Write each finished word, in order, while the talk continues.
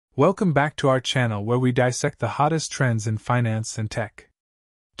Welcome back to our channel where we dissect the hottest trends in finance and tech.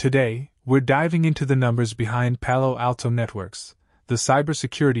 Today, we're diving into the numbers behind Palo Alto Networks, the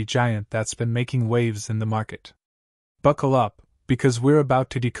cybersecurity giant that's been making waves in the market. Buckle up, because we're about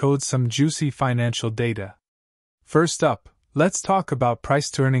to decode some juicy financial data. First up, let's talk about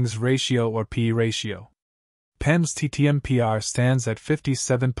price-to-earnings ratio or PE ratio. PANW's TTM PR stands at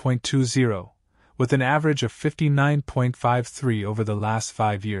 57.20, with an average of 59.53 over the last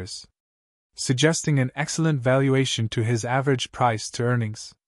 5 years, suggesting an excellent valuation to his average price to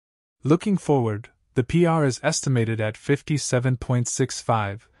earnings. Looking forward, the PR is estimated at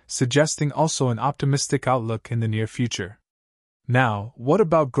 57.65, suggesting also an optimistic outlook in the near future. Now, what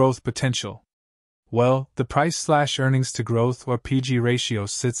about growth potential? Well, the price/earnings to growth or PG ratio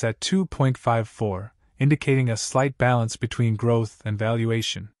sits at 2.54, indicating a slight balance between growth and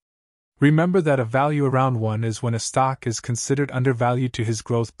valuation. Remember that a value around 1 is when a stock is considered undervalued to his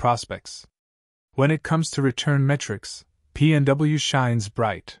growth prospects. When it comes to return metrics, PANW shines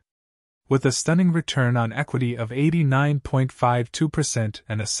bright. With a stunning return on equity of 89.52%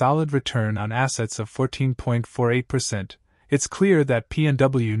 and a solid return on assets of 14.48%, it's clear that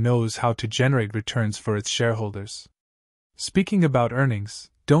PANW knows how to generate returns for its shareholders. Speaking about earnings,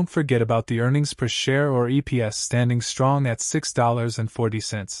 don't forget about the earnings per share or EPS standing strong at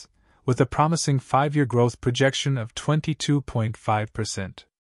 $6.40. With a promising 5-year growth projection of 22.5%.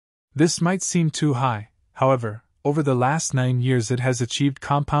 This might seem too high, however, over the last 9 years it has achieved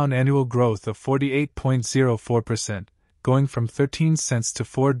compound annual growth of 48.04%, going from 13 cents to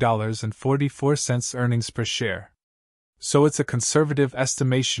 $4.44 earnings per share. So it's a conservative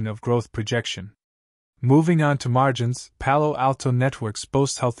estimation of growth projection. Moving on to margins, Palo Alto Networks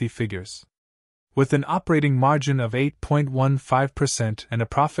boasts healthy figures. With an operating margin of 8.15% and a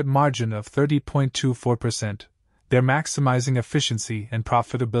profit margin of 30.24%, they're maximizing efficiency and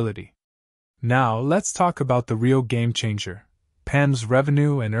profitability. Now, let's talk about the real game changer, PANW's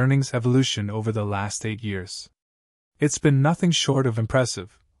revenue and earnings evolution over the last 8 years. It's been nothing short of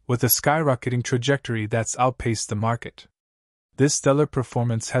impressive, with a skyrocketing trajectory that's outpaced the market. This stellar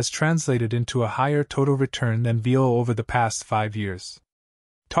performance has translated into a higher total return than VO over the past 5 years.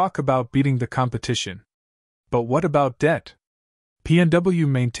 Talk about beating the competition. But what about debt? PANW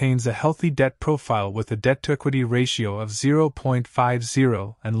maintains a healthy debt profile with a debt-to-equity ratio of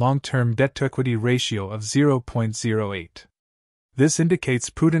 0.50 and long-term debt-to-equity ratio of 0.08. This indicates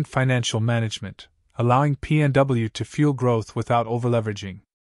prudent financial management, allowing PANW to fuel growth without overleveraging.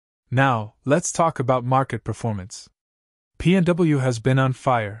 Now, let's talk about market performance. PANW has been on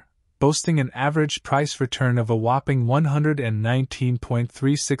fire, boasting an average price return of a whopping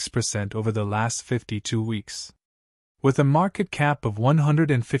 119.36% over the last 52 weeks. With a market cap of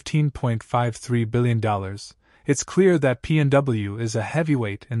 $115.53 billion, it's clear that PANW is a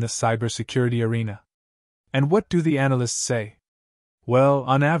heavyweight in the cybersecurity arena. And what do the analysts say? Well,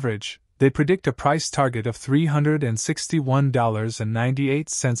 on average, they predict a price target of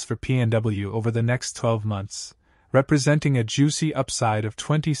 $361.98 for PANW over the next 12 months. Representing a juicy upside of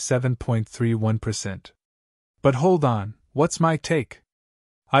 27.31%. But hold on, what's my take?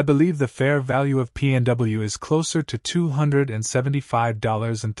 I believe the fair value of PANW is closer to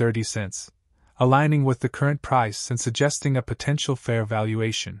 $275.30, aligning with the current price and suggesting a potential fair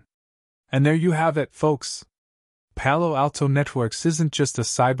valuation. And there you have it, folks. Palo Alto Networks isn't just a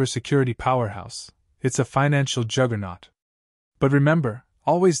cybersecurity powerhouse, it's a financial juggernaut. But remember,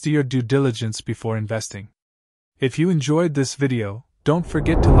 always do your due diligence before investing. If you enjoyed this video, don't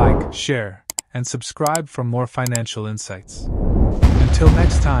forget to like, share, and subscribe for more financial insights. Until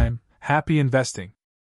next time, happy investing!